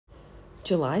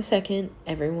July 2nd,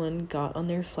 everyone got on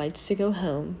their flights to go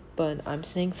home, but I'm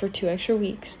staying for 2 extra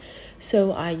weeks,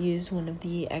 so I used one of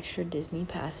the extra Disney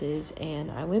passes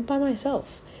and I went by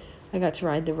myself. I got to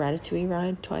ride the Ratatouille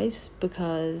ride twice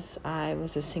because I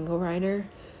was a single rider,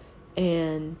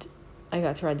 and I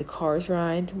got to ride the Cars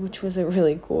ride, which was a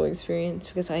really cool experience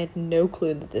because I had no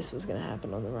clue that this was going to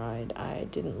happen on the ride. I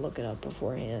didn't look it up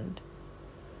beforehand.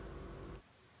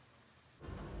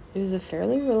 It was a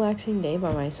fairly relaxing day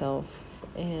by myself,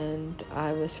 and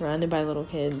I was surrounded by little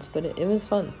kids, but it was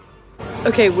fun.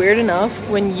 Okay, weird enough,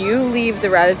 when you leave the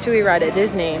Ratatouille ride at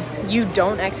Disney, you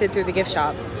don't exit through the gift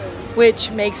shop,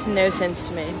 which makes no sense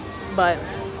to me, but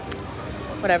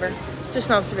whatever, just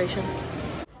an observation.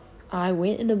 I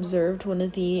went and observed one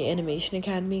of the Animation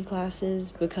Academy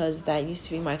classes because that used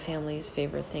to be my family's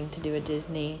favorite thing to do at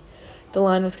Disney. The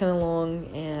line was kind of long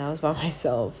and I was by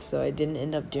myself, so I didn't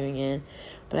end up doing it,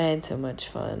 but I had so much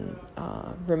fun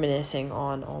reminiscing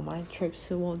on all my trips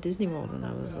to Walt Disney World when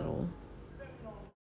I was little.